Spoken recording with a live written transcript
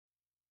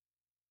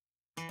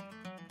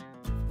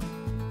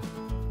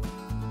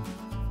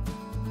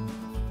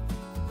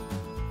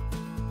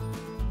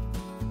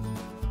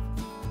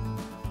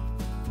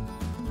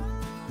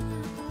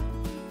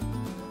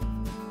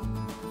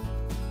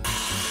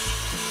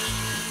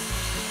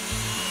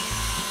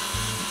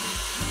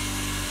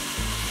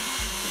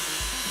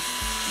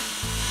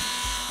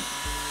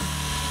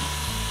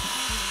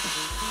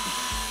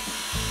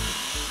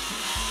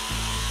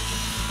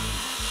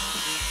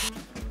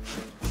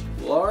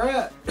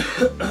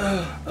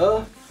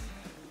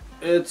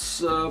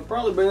It's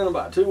probably been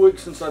about 2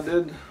 weeks since I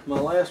did my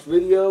last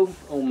video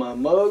on my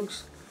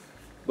mugs,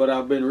 but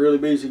I've been really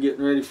busy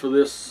getting ready for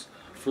this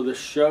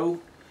show,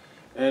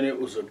 and it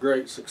was a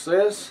great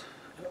success.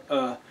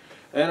 And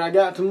I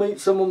got to meet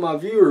some of my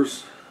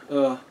viewers.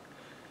 A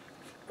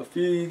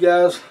few of you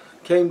guys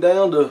came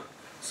down to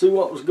see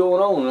what was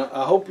going on.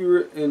 I hope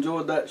you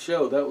enjoyed that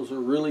show. That was a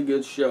really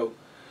good show.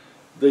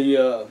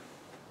 The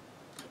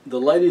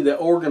lady that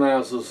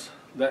organizes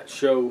that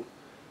show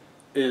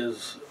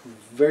is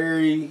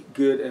very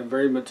good and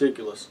very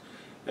meticulous,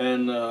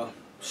 and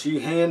she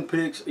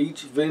handpicks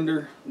each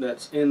vendor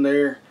that's in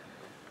there,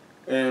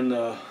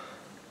 and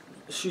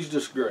she's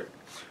just great.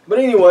 But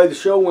anyway, the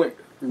show went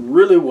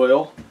really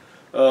well,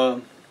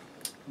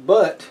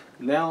 but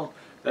now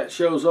that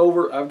show's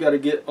over, I've got to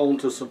get on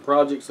to some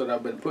projects that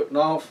I've been putting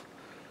off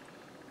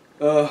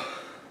while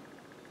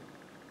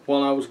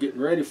I was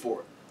getting ready for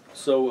it.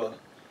 So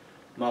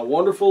my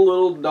wonderful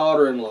little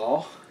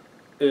daughter-in-law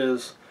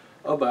is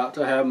about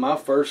to have my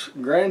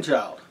first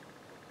grandchild,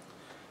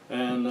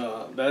 and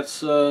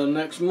that's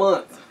next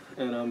month,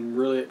 and I'm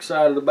really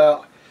excited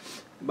about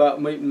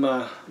meeting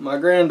my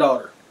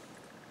granddaughter.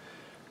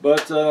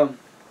 But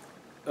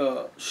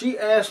she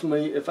asked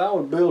me if I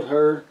would build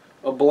her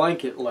a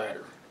blanket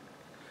ladder.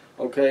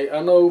 Okay,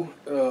 I know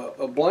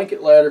a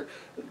blanket ladder,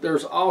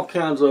 there's all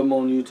kinds of them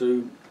on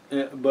YouTube,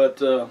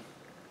 but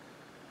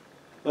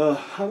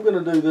I'm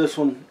going to do this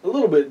one a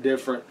little bit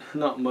different,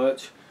 not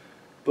much,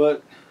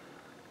 but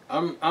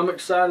I'm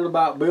excited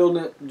about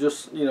building it,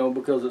 just, you know,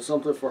 because it's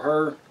something for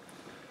her.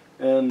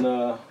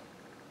 And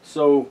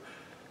so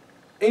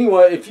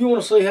anyway, if you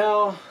want to see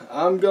how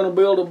I'm going to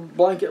build a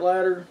blanket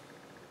ladder,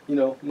 you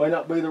know, may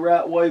not be the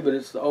right way, but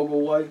it's the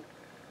oval way,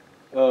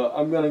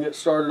 I'm going to get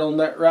started on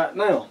that right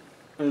now.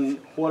 And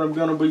what I'm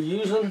going to be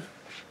using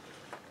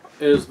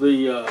is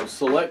the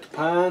Select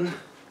Pine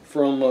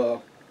from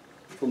the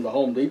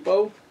Home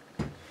Depot.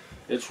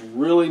 It's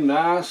really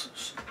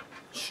nice,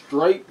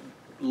 straight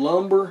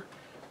lumber,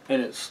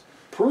 and it's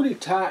pretty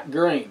tight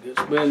grained.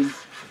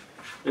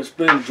 It's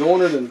been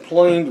jointed and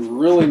planed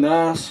really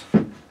nice.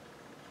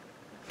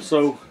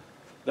 So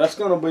that's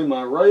going to be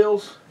my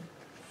rails,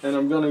 and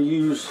I'm going to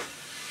use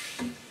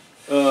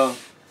 1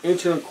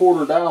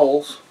 1/4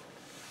 dowels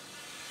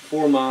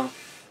for my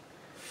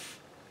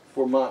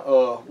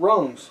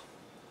rungs.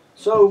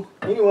 So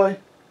anyway,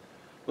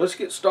 let's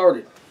get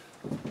started.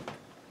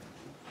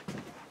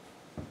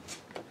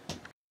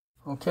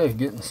 Okay,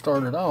 getting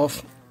started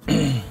off,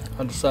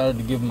 I decided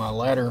to give my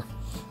ladder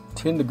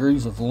 10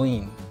 degrees of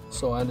lean.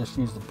 So I just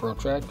used the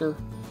protractor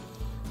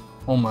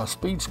on my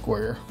speed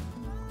square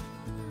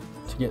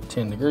to get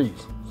 10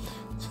 degrees.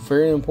 It's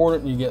very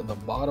important you get the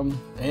bottom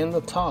and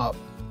the top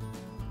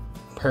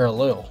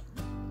parallel.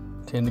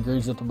 10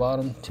 degrees at the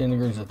bottom, 10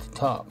 degrees at the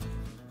top.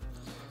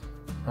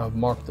 I've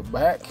marked the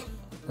back,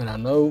 and I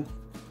know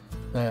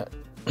that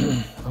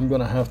I'm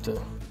going to have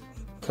to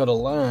cut a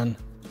line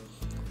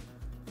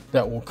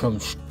that will come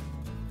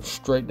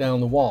straight down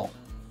the wall,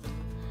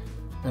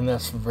 and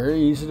that's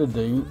very easy to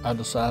do. I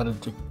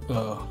decided to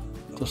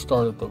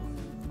start at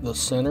the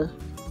center,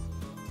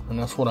 and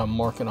that's what I'm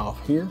marking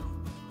off here.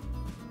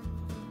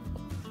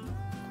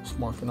 Just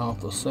marking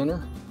off the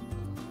center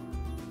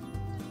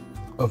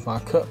of my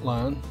cut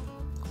line,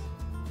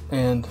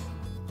 and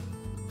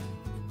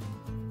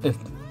if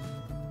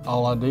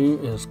all I do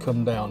is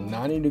come down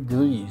 90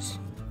 degrees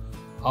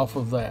off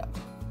of that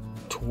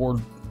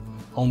toward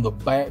on the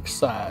back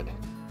side.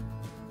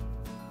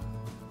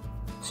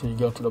 So you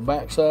go to the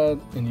back side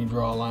and you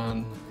draw a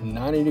line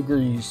 90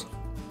 degrees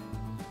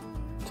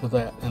to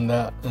that, and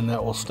that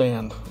will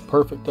stand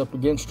perfect up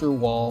against your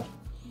wall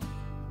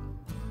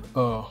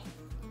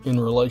in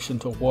relation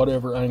to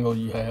whatever angle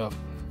you have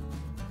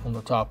on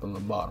the top and the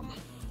bottom.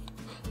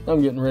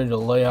 I'm getting ready to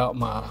lay out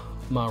my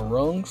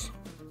rungs,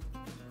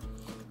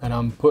 and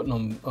I'm putting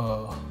them,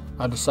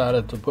 I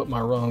decided to put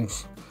my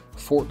rungs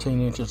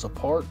 14 inches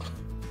apart,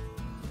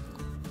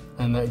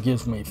 and that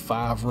gives me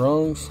 5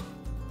 rungs.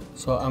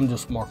 So I'm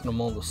just marking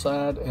them on the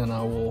side, and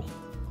I will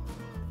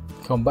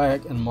come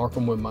back and mark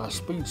them with my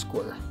speed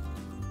square,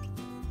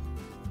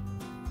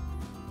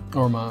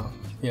 or my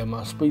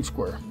speed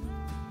square.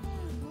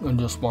 I'm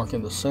just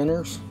marking the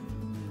centers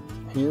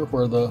here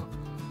where the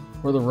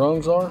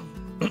rungs are,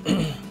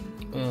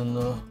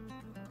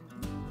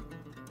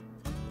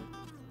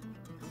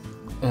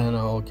 and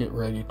I'll get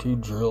ready to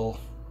drill.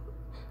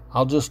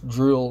 I'll just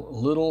drill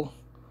little,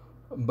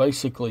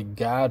 basically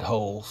guide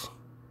holes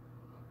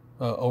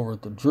over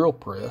at the drill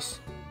press.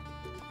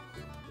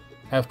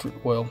 I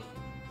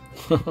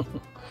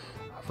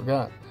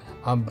forgot.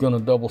 I'm going to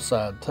double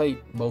side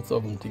tape both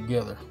of them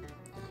together.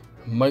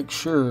 Make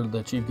sure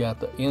that you've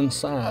got the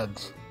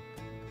insides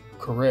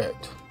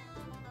correct,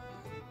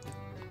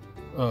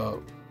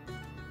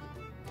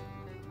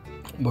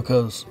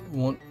 because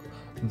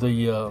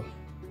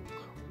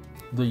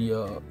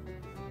the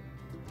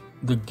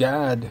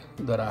guide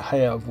that I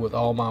have with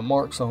all my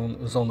marks on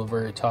is on the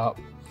very top,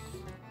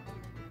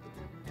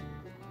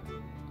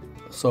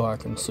 so I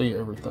can see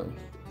everything.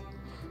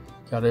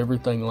 Got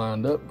everything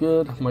lined up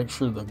good. Make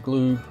sure the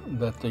glue,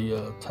 that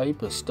the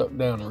tape is stuck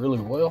down really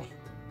well.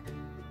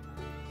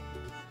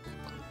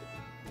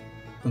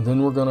 And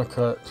then we're gonna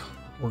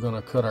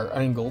cut our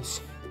angles.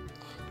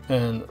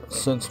 And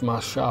since my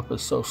shop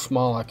is so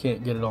small, I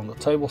can't get it on the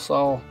table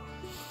saw.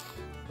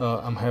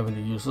 I'm having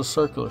to use the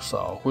circular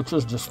saw, which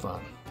is just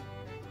fine.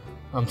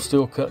 I'm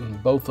still cutting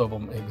both of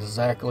them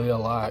exactly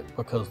alike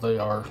because they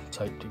are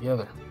taped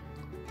together.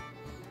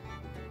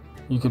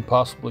 You could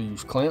possibly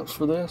use clamps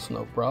for this,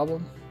 no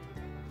problem.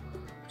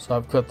 So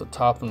I've cut the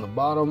top and the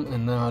bottom,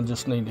 and now I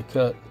just need to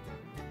cut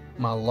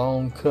my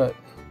long cut,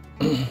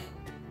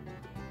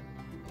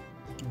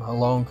 my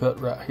long cut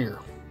right here.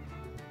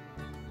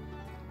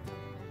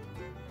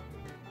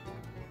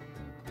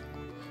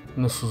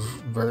 And this is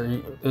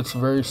it's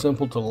very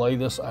simple to lay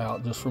this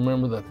out. Just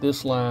remember that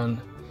this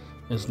line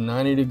is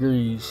 90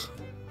 degrees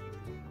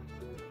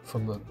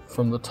from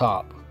the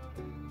top.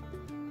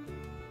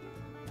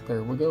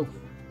 There we go.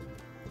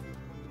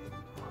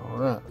 All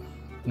right,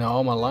 now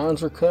all my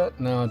lines are cut.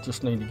 Now I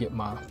just need to get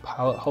my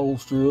pilot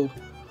holes drilled,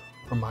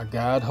 or my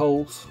guide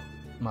holes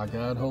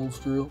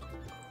drilled.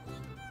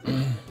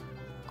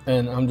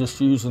 And I'm just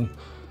using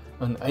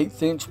an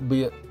 1/8 inch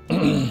bit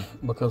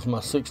because my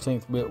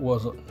 16th bit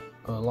wasn't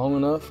long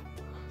enough,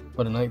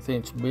 but an 1/8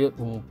 inch bit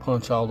will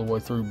punch all the way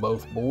through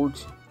both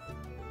boards.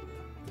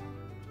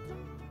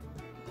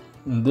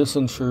 And this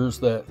ensures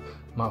that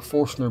my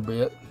Forstner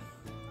bit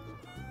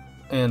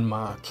and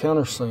my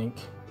countersink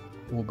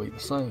will be the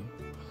same.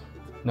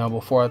 Now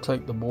before I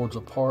take the boards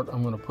apart,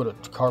 I'm going to put a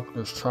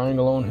carpenter's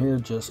triangle on here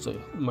just to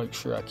make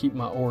sure I keep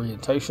my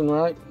orientation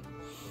right.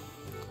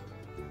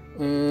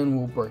 And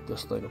we'll break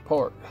this thing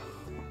apart.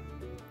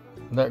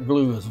 That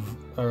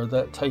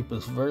that tape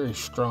is very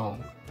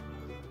strong.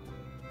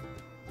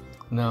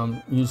 Now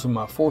I'm using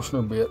my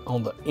Forstner bit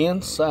on the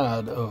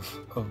inside of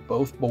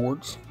both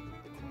boards,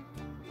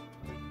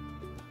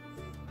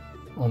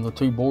 on the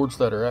two boards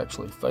that are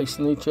actually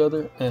facing each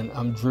other, and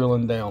I'm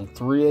drilling down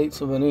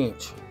 3/8 of an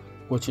inch,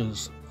 which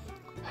is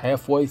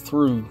halfway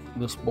through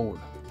this board.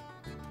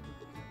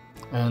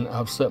 And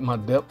I've set my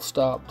depth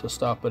stop to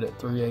stop it at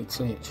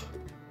 3/8 inch.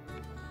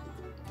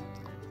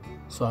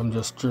 So I'm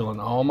just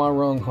drilling all my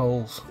rung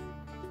holes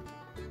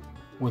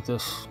with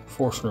this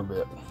Forstner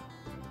bit.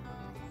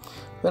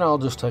 Then I'll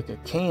just take a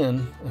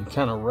can and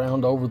kind of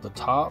round over the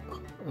top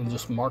and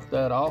just mark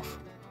that off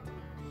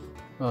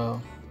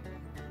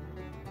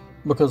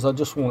because I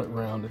just want it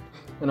rounded.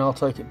 And I'll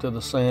take it to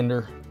the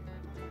sander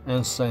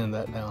and sand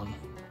that down.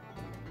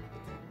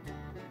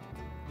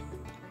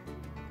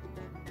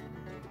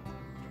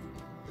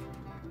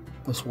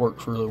 This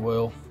works really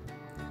well.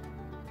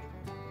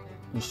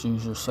 Just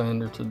use your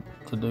sander to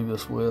do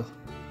this with,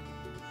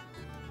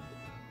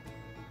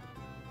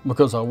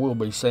 because I will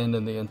be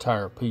sanding the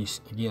entire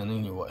piece again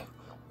anyway.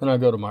 Then I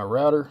go to my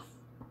router.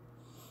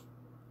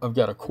 I've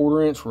got a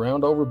 1/4 inch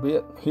round over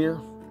bit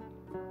here,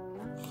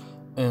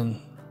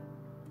 and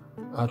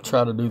I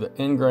try to do the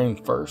end grain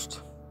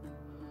first,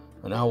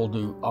 and I will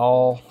do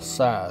all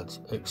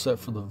sides except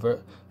for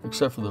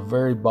the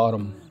very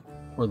bottom,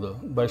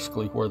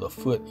 basically where the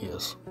foot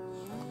is,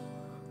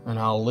 and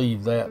I'll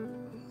leave that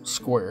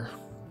square.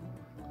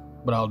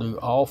 But I'll do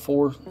all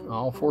four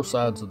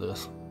sides of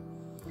this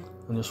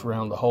and just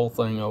round the whole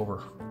thing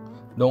over.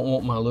 Don't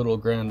want my little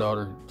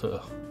granddaughter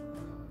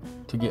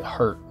to get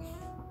hurt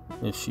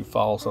if she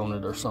falls on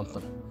it or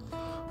something.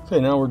 Okay,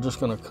 now we're just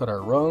going to cut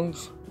our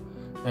rungs,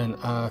 and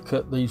I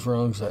cut these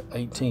rungs at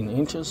 18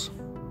 inches,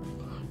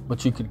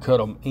 but you could cut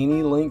them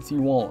any length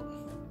you want.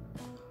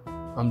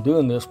 I'm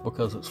doing this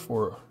because it's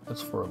for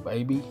a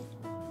baby,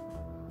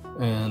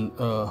 and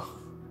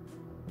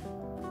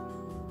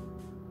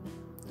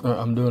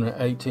I'm doing it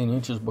 18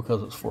 inches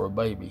because it's for a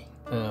baby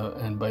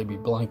and baby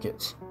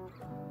blankets.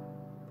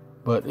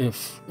 But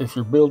if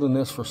you're building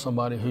this for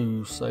somebody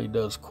who, say,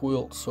 does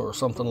quilts or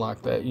something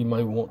like that, you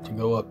may want to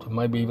go up to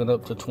maybe even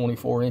up to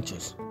 24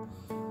 inches.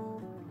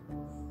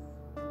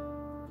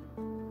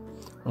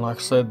 And like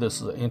I said,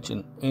 this is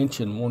an inch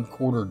and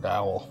 1/4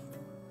 dowel.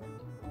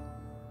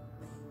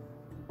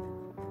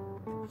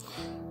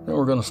 Now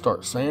we're going to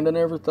start sanding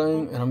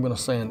everything, and I'm going to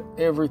sand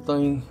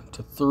everything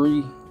to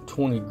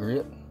 320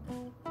 grit.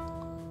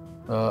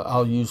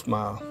 I'll use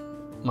my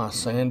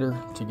sander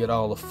to get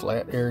all the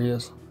flat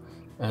areas,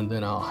 and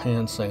then I'll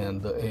hand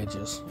sand the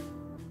edges.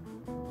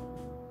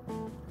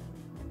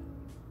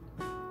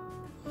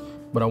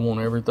 But I want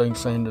everything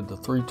sanded to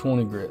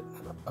 320 grit.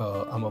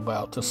 I'm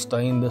about to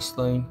stain this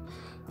thing.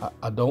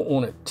 I don't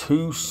want it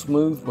too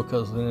smooth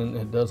because then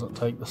it doesn't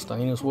take the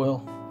stain as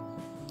well.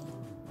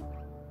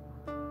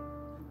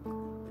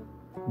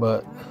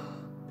 But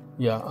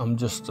yeah, I'm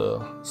just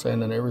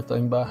sanding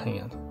everything by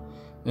hand,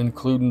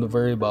 including the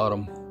very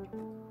bottom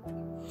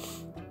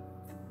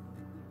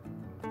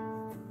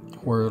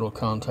where it'll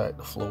contact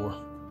the floor.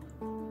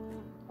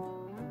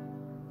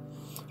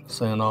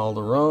 Sand all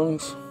the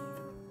rungs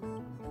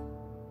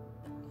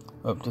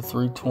up to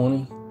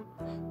 320.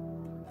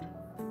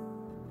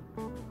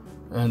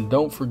 And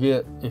don't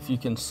forget, if you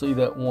can see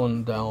that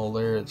one dowel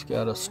there, it's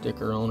got a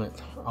sticker on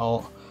it.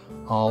 All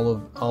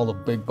the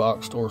big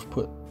box stores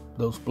put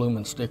those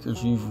blooming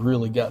stickers. You've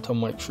really got to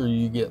make sure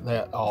you get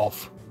that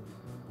off,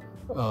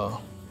 or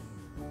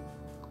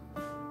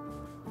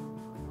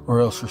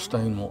else your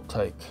stain won't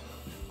take.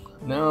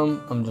 Now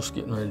I'm just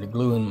getting ready to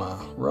glue in my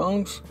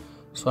rungs,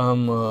 so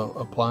I'm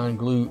applying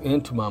glue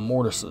into my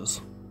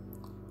mortises.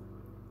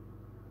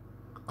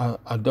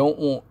 I don't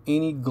want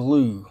any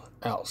glue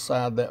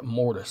outside that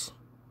mortise,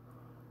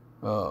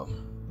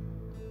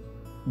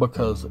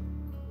 because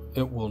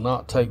it will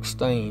not take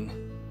stain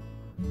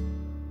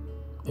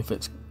if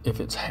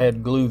it's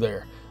had glue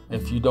there.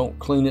 If you don't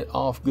clean it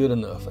off good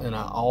enough, and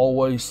I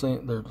always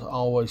think there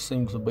always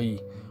seems to be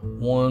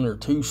 1 or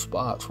 2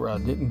 spots where I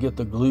didn't get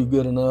the glue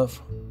good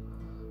enough,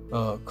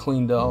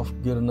 cleaned off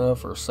good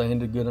enough, or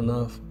sanded good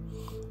enough,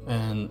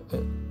 and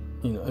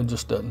it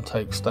just doesn't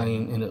take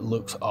stain, and it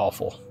looks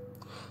awful.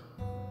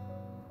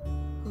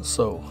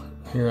 So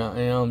here I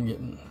am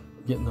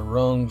getting the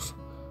rungs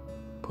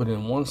put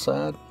in one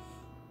side.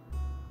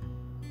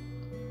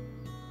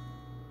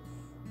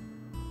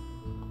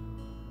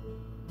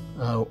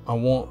 I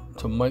want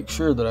to make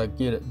sure that I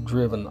get it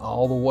driven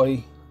all the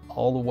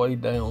way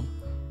down,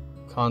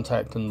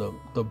 contacting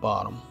the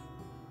bottom.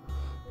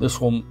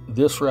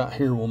 This right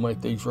here will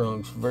make these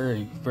rungs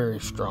very, very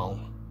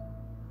strong.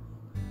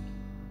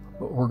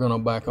 But we're going to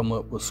back them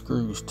up with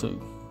screws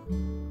too.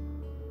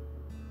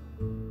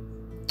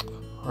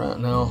 Right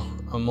now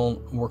I'm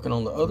working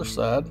on the other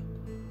side,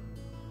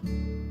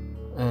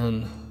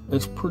 and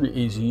it's pretty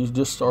easy. You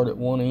just start at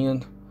one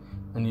end,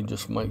 and you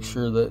just make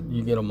sure that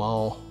you get them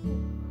all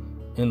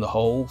in the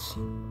holes,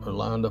 or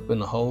lined up in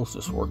the holes.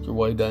 Just work your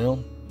way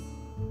down.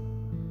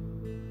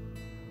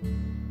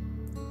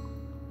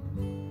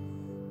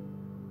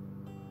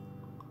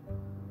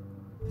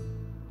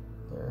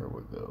 There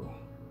we go.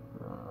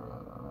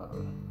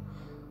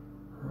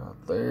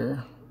 Right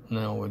there.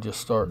 Now we just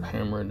start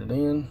hammering it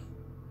in.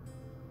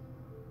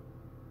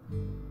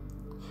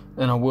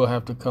 And I will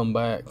have to come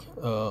back.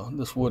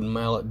 This wooden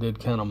mallet did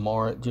kind of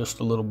mar it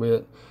just a little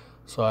bit,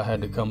 so I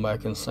had to come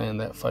back and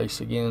sand that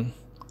face again.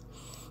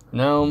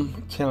 Now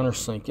I'm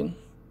countersinking.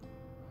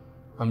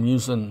 I'm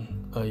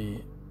using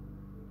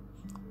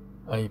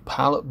a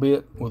pilot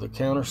bit with a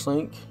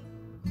countersink,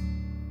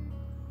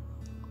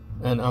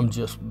 and I'm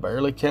just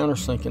barely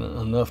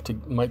countersinking enough to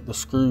make the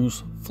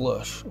screws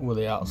flush with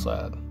the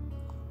outside.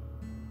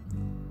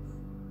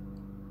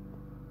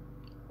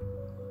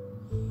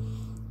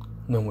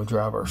 Then we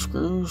drive our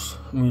screws.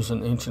 I'm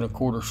using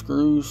 1.25 inch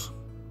screws,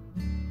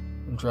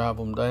 and drive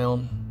them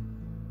down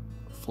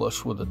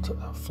flush with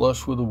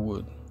the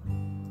wood,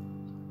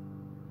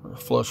 or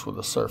flush with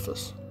the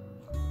surface.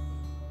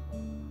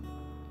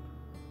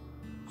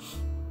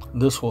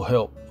 This will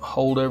help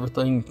hold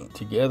everything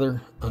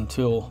together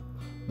until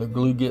the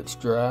glue gets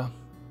dry.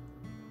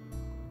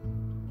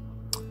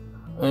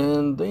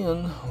 And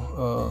then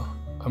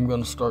I'm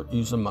going to start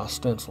using my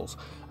stencils.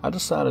 I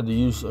decided to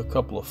use a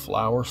couple of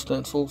flower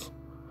stencils,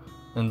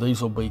 and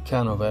these will be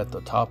kind of at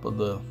the top of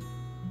the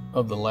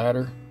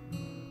ladder,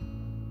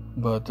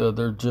 but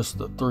they're just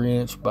the 3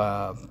 inch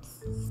by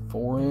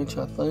 4 inch,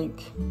 I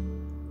think,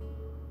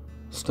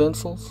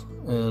 stencils,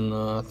 and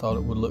I thought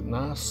it would look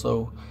nice,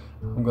 so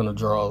I'm going to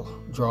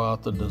draw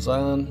out the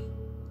design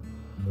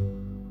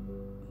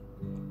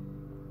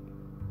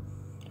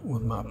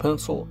with my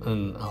pencil,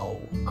 and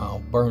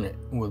I'll burn it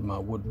with my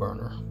wood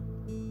burner.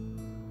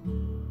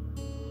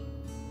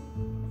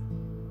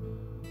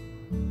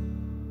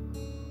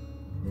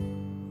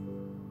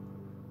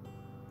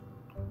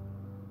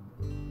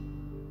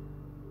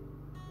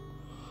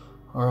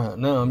 Alright,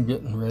 now I'm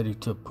getting ready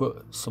to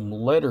put some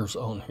letters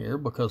on here,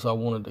 because I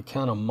wanted to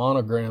kind of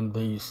monogram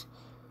these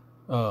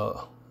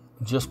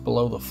just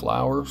below the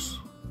flowers.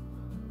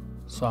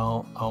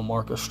 So I'll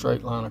mark a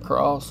straight line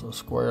across, a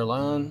square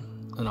line,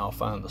 and I'll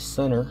find the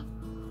center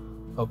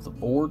of the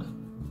board.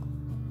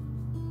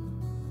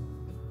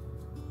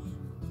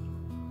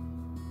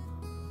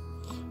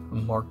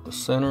 Mark the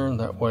center, and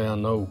that way I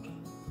know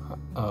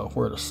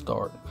where to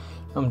start.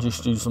 I'm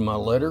just using my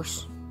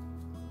letters.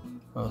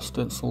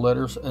 Stencil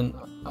letters, and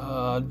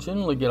I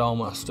generally get all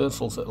my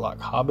stencils at like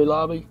Hobby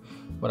Lobby,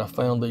 but I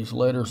found these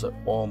letters at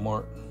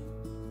Walmart.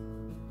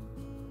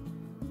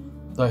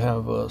 They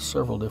have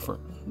several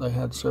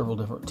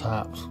different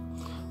types,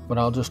 but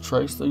I'll just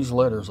trace these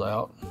letters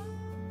out.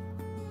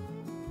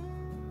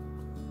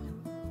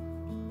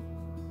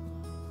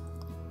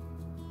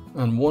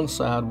 And one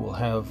side will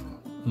have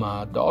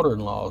my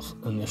daughter-in-law's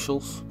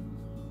initials,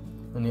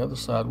 and the other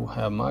side will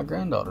have my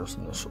granddaughter's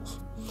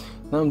initials.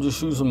 Now I'm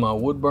just using my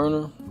wood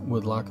burner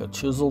with like a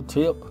chisel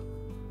tip,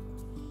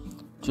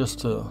 just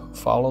to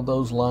follow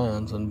those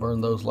lines and burn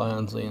those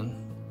lines in.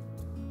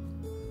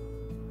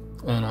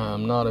 And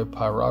I'm not a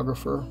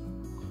pyrographer,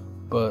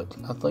 but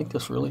I think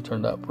this really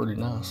turned out pretty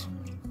nice.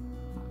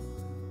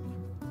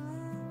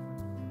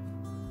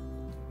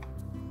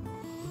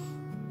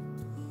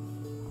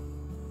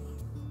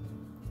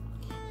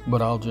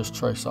 But I'll just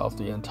trace off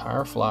the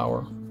entire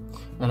flower,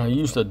 and I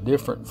used a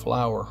different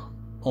flower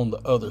on the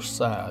other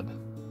side.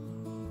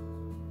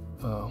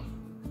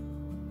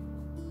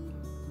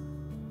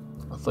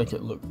 I think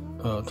it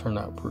turned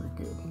out pretty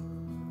good.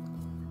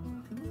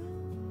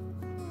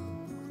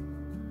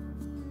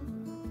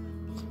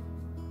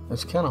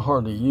 It's kind of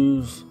hard to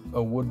use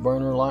a wood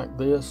burner like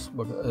this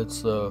because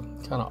it's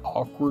kind of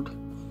awkward,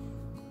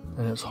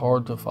 and it's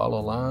hard to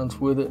follow lines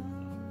with it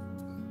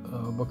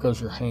because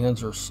your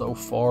hands are so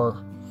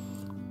far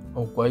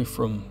away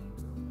from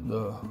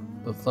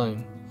the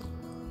thing.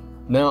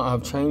 Now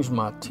I've changed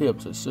my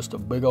tips. It's just a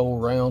big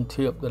old round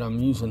tip that I'm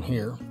using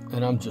here,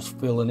 and I'm just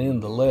filling in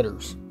the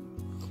letters.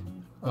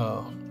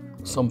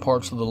 Some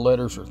parts of the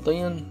letters are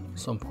thin,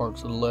 some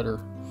parts of the letter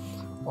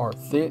are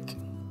thick,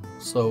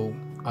 so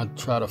I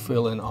try to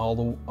fill in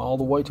all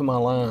the way to my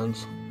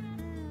lines.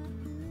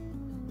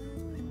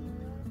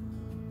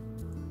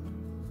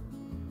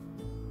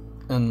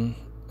 And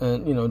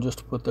you know, just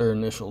to put their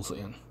initials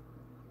in.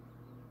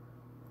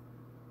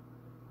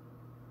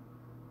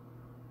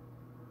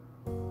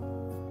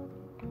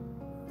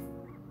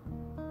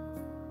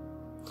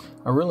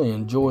 I really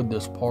enjoyed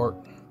this part,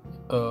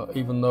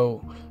 even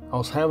though I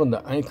was having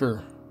to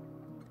anchor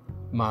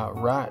my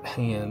right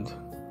hand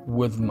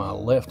with my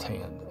left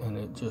hand, and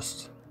it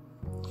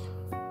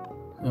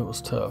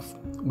was tough.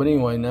 But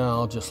anyway, now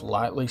I'll just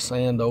lightly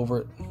sand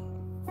over it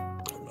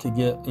to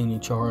get any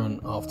charring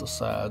off the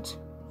sides.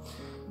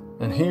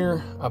 And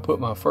here I put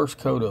my first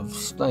coat of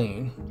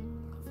stain,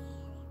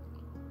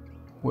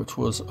 which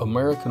was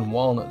American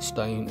walnut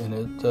stain, and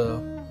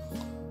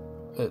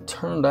it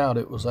turned out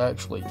it was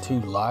actually too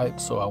light,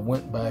 so I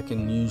went back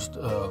and used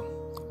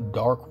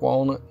dark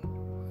walnut.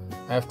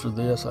 After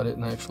this, I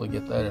didn't actually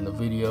get that in the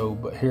video,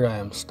 but here I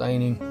am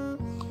staining,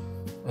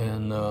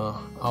 and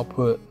I'll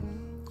put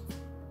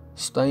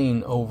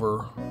stain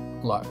over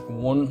like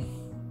one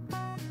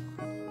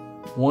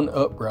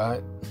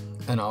upright,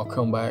 and I'll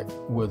come back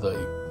with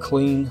a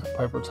clean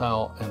paper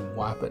towel and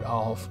wipe it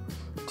off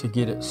to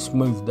get it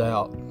smoothed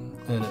out,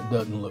 and it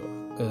doesn't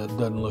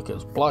look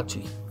as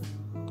blotchy.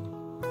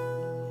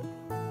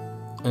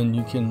 And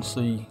you can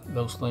see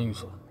those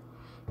things,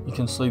 you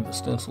can see the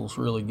stencils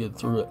really get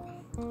through it.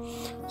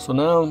 So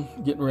now I'm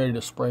getting ready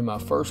to spray my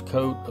first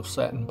coat of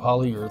satin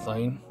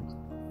polyurethane.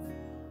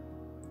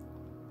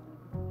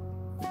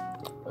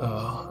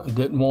 I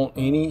didn't want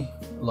any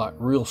like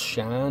real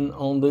shine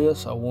on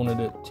this. I wanted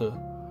it to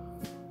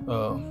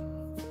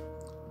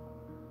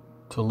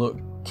look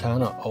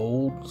kind of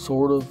old,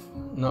 sort of.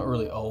 Not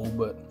really old,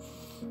 but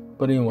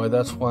anyway,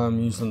 that's why I'm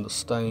using the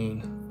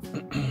stain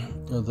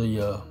of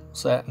the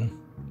satin.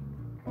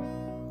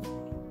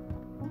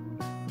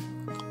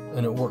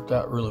 And it worked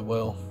out really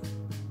well.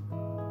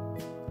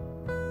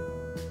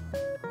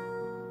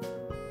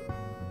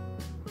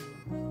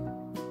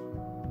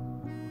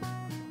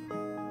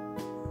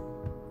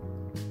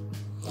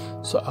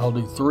 So I'll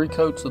do 3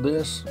 coats of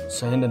this,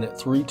 sanding at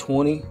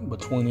 320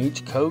 between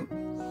each coat,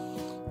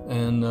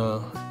 and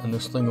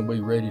this thing will be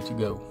ready to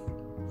go.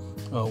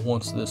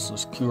 Once this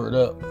is cured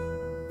up,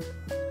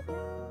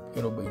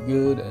 it'll be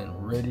good and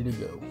ready to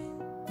go.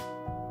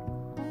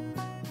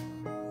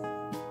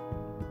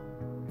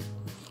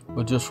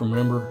 But just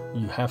remember,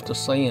 you have to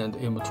sand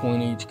in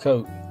between each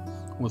coat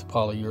with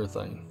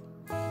polyurethane.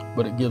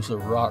 But it gives a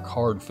rock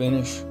hard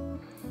finish,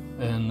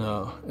 and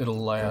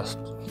it'll last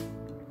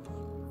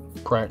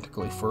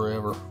practically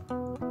forever.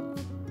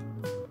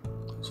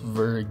 It's a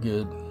very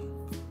good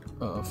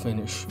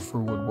finish for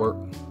woodwork.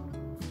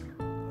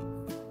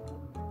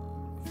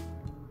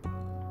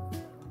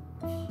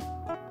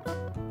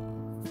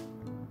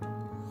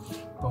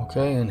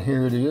 Okay, and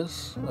here it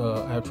is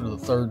after the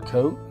 3rd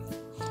coat.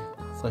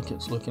 I think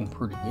it's looking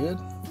pretty good,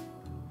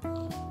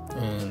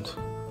 and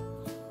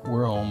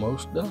we're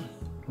almost done.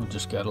 We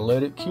just got to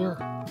let it cure.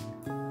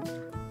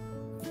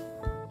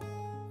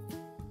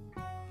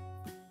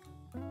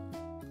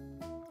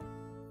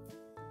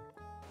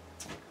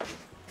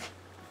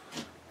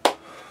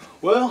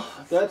 Well,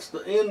 that's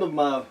the end of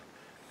my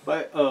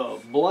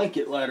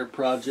blanket ladder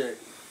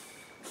project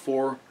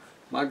for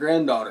my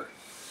granddaughter.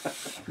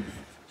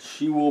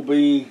 She will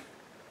be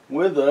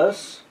with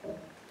us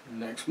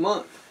next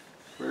month,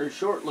 very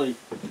shortly.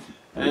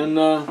 And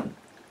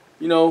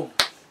you know,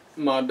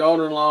 my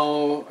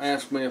daughter-in-law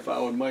asked me if I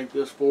would make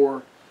this for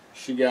her.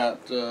 She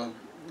got you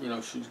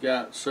know, she's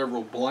got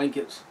several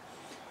blankets,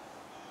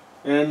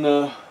 and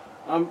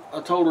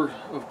I told her,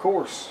 of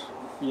course,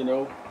 you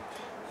know,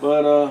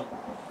 but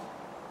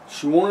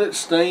she wanted it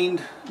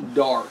stained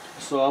dark,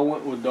 so I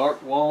went with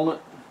dark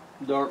walnut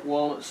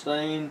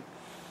stain.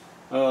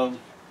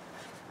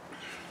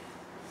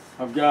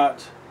 I've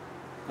got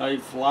a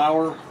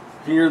flower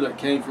here that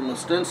came from a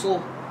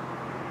stencil.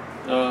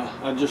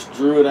 I just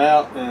drew it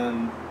out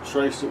and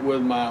traced it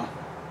with my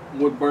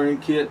wood burning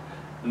kit.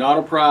 Not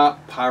a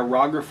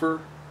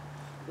pyrographer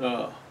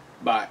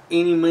by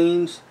any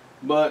means,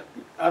 but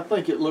I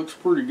think it looks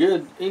pretty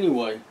good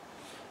anyway.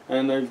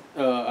 And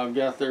I've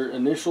got their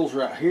initials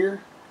right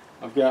here.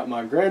 I've got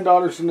my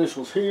granddaughter's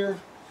initials here,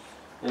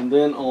 and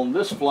then on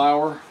this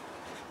flower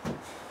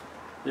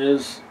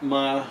is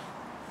my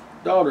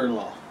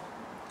daughter-in-law.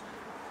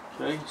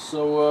 Okay,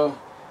 so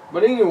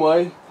but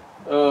anyway,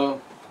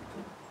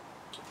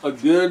 a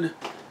good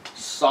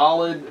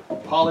solid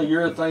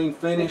polyurethane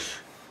finish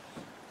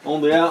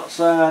on the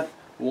outside.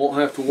 We won't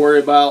have to worry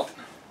about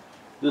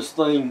this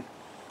thing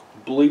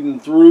bleeding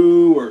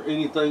through or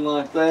anything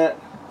like that.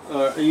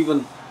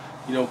 Even,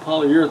 you know,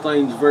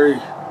 polyurethane's very,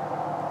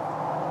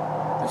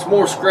 it's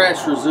more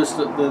scratch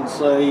resistant than,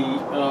 say,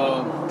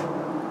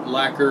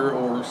 lacquer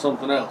or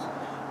something else,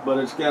 but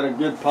it's got a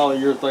good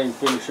polyurethane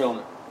finish on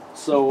it.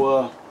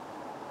 So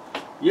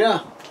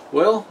yeah,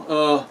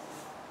 well,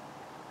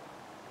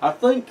 I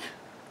think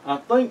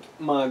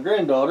my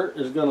granddaughter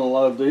is gonna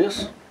love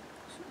this.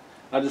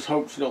 I just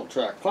hope she don't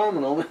try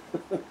climbing on it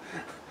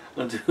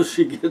until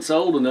she gets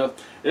old enough.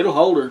 It'll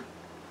hold her,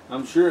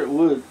 I'm sure it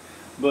would,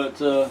 but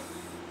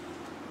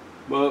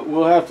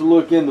we'll have to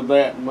look into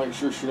that and make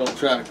sure she don't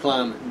try to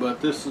climb it.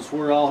 But this is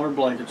where all her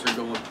blankets are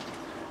going.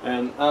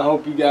 And I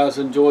hope you guys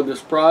enjoyed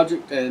this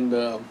project, and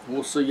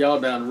we'll see y'all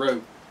down the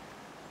road.